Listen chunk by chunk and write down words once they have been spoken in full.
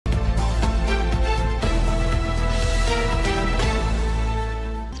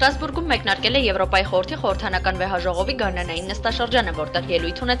Ստրասբուրգում մեկնարկել է Եվրոպայի խորհրդի խորհրդարանական վեհաժողովի գարնանային նստաշրջանը, որտեղ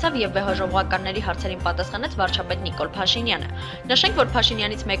ելույթ ունեցավ եւ վեհաժողովականների հարցերին պատասխանեց վարչապետ Նիկոլ Փաշինյանը։ Նշենք, որ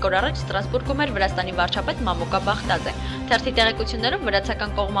Փաշինյանից մեկ օր առաջ Ստրասբուրգում էր Վրաստանի վարչապետ Մամուկա Բախտաձեն։ Թերթի տեղեկություններով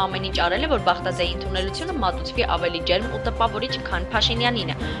վրացական կողմը ամեն ինչ արել է, որ Բախտաձեի ընդունելությունը մատուցվի ավելի ջերմ ու տպավորիչ, քան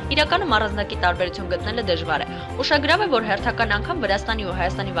Փաշինյանինը։ Իրականում առանձնակի տարբերություն գտնելը դժվար է։ Ուշագրավ է, որ հերթական անգամ Վրաստանի ու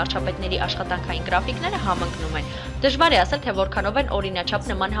Հայաստանի վարչապետների աշխատանքային գրաֆիկները համընկնում են։ Դժվար է ասել, թե որքանով են օրինաչափ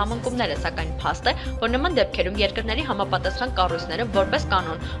նման համընկումները, սակայն փաստ է, որ նման դեպքերում երկրների համապատասխան կառույցները որպես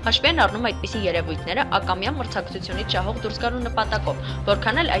կանոն հաշվի են առնում այդպիսի երևույթները ակամյա մրցակցությունից շահող դուրս գալու նպատակով,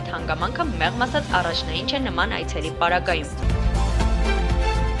 որքան էլ այդ հանգամանքը մեղմ ասած առաջնային չէ նման այցերի պարագայում։